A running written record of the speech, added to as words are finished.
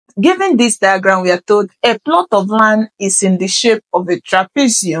given this diagram, we are told a plot of land is in the shape of a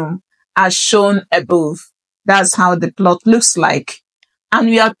trapezium as shown above. That's how the plot looks like. And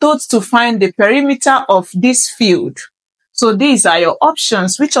we are told to find the perimeter of this field. So these are your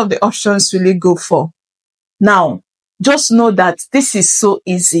options. Which of the options will you go for? Now, just know that this is so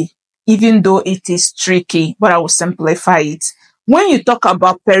easy, even though it is tricky, but I will simplify it. When you talk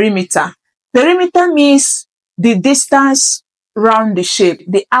about perimeter, perimeter means the distance around the shape,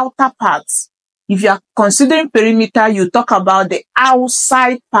 the outer part. If you are considering perimeter, you talk about the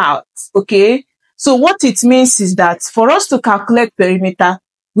outside part, okay? So what it means is that for us to calculate perimeter,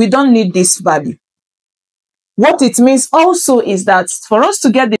 we don't need this value. What it means also is that for us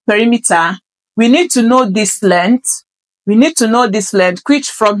to get the perimeter, we need to know this length. We need to know this length, which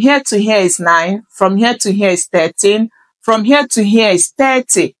from here to here is 9, from here to here is 13, from here to here is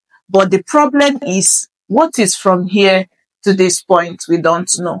 30. But the problem is, what is from here to this point? We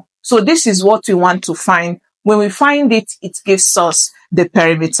don't know. So this is what we want to find. When we find it, it gives us the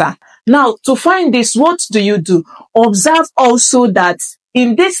perimeter. Now, to find this, what do? Observe also that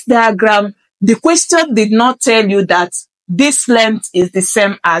in this diagram, the question did not tell you that this length is the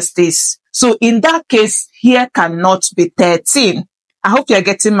same as this. So in that case, here cannot be 13. I hope you're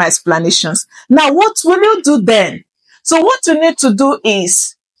getting my explanations. Now, what will you do then? So what you need to do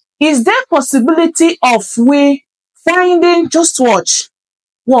is there possibility of we finding, just watch.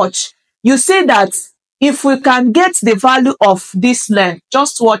 You say that if we can get the value of this length,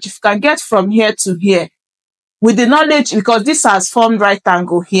 just watch, if you can get from here to here, with the knowledge, because this has formed right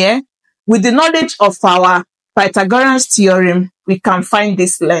angle here, with the knowledge of our Pythagorean's theorem, we can find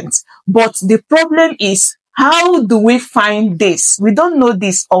this length. But the problem is, how do we find this? We don't know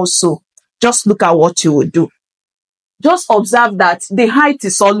this also. Just look at what you will do. Just observe that the height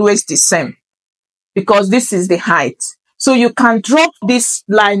is always the same, because this is the height. So you can drop this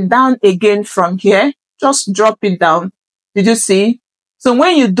line down again from here. Just drop it down. Did you see? So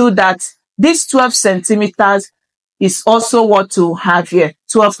when you do that, this 12 centimeters is also what to have here.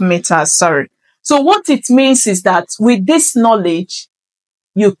 12 meters, sorry. So what it means is that with this knowledge,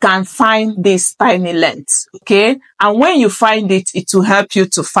 you can find this tiny length, okay? And when you find it, it will help you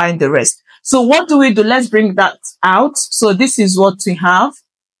to find the rest. So what do? Let's bring that out. So this is what we have.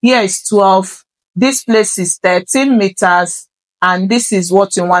 Here is 12. This place is 13 meters. And this is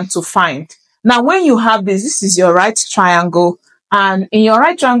what you want to find. Now, when you have this is your right triangle. And in your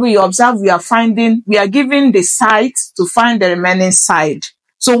right triangle, you observe we are given the side to find the remaining side.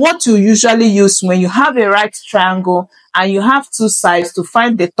 So what you usually use when you have a right triangle and you have two sides to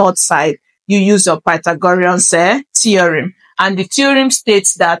find the third side, you use your Pythagorean's theorem. And the theorem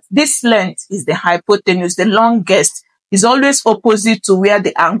states that this length is the hypotenuse, the longest, is always opposite to where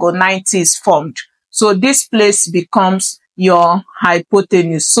the angle 90 is formed. So this place becomes your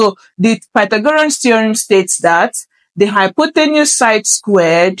hypotenuse. So the Pythagorean theorem states that the hypotenuse side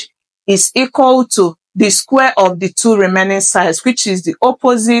squared is equal to the square of the two remaining sides, which is the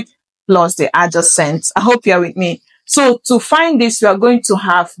opposite plus the adjacent. I hope you are with me. So to find this, we are going to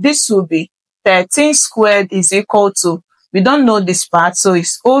have, this will be 13 squared is equal to, we don't know this part, so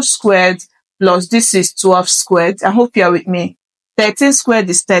it's O squared plus this is 12 squared. I hope you are with me. 13 squared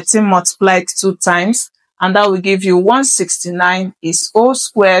is 13 multiplied 2 times, and that will give you 169 is O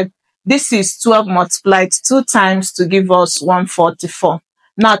squared. This is 12 multiplied 2 times to give us 144.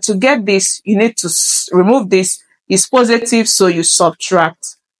 Now, to get this, you need to remove this. It's positive, so you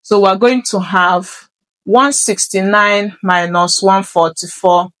subtract. So we're going to have 169 minus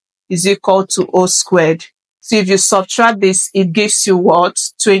 144 is equal to O squared. So if you subtract this, it gives you what?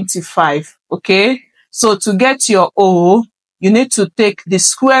 25. Okay? So to get your O, you need to take the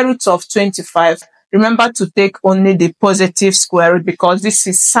square root of 25. Remember to take only the positive square root because this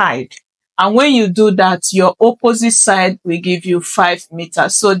is side. And when you do that, your opposite side will give you 5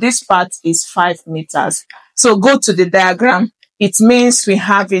 meters. So this part is 5 meters. So go to the diagram. It means we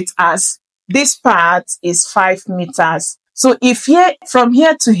have it as this part is 5 meters. So if here, from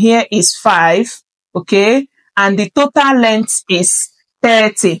here to here is 5, okay, and the total length is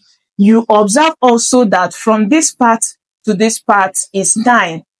 30, you observe also that from this part to this part is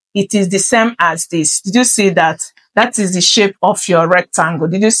 9. It is the same as this. Did you see that? That is the shape of your rectangle.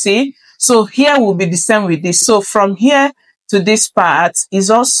 Did you see? So here will be the same with this. So from here to this part is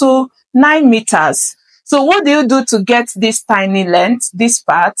also 9 meters. So what do you do to get this tiny length, this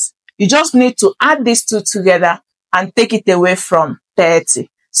part? You just need to add these two together and take it away from 30.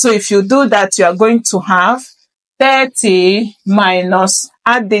 So if you do that, you are going to have 30 minus,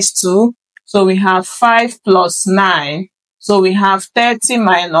 add these two. So we have 5 plus 9. So we have 30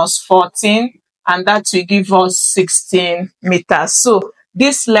 minus 14, and that will give us 16 meters. So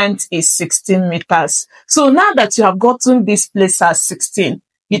this length is 16 meters. So now that you have gotten this place as 16,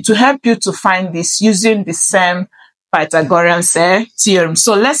 it will help you to find this using the same Pythagorean theorem.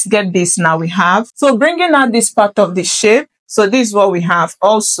 So let's get this now. We have, so bringing out this part of the shape. So this is what we have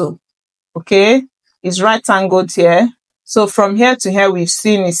also. Okay, it's right angled here. So from here to here, we've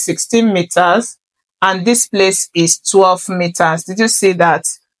seen is 16 meters. And this place is 12 meters. Did you see that?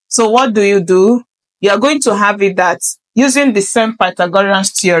 So what do? You are going to have it that using the same Pythagorean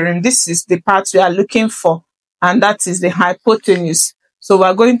theorem, this is the part we are looking for, and that is the hypotenuse. So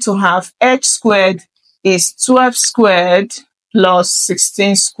we're going to have h squared is 12 squared plus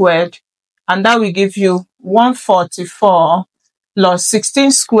 16 squared, and that will give you 144 plus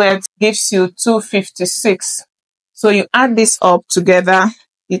 16 squared gives you 256. So you add this up together,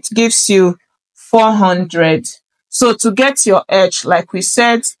 it gives you 400. So to get your h, like we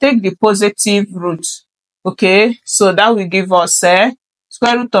said, take the positive root. Okay, so that will give us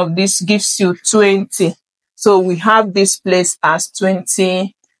square root of this gives you 20. So we have this place as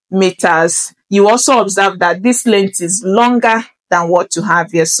 20 meters. You also observe that this length is longer than what you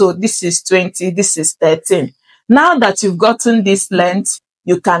have here. So this is 20, this is 13. Now that you've gotten this length,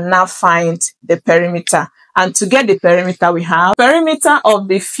 you can now find the perimeter. And to get the perimeter, we have perimeter of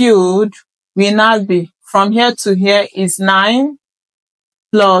the field will now be from here to here is 9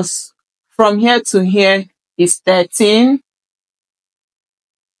 plus from here to here is 13.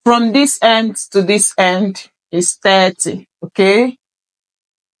 From this end to this end is 30. Okay.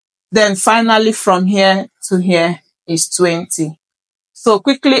 Then finally from here to here is 20. So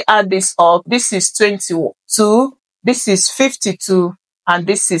quickly add this up. This is 22, this is 52, and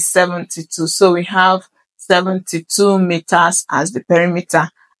this is 72. So we have 72 meters as the perimeter,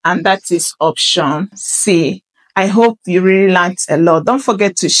 and that is option C. I hope you really learned a lot. Don't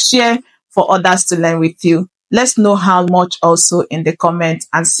forget to share for others to learn with you. Let's know how much also in the comment,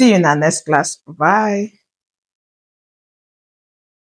 and see you in our next class. Bye.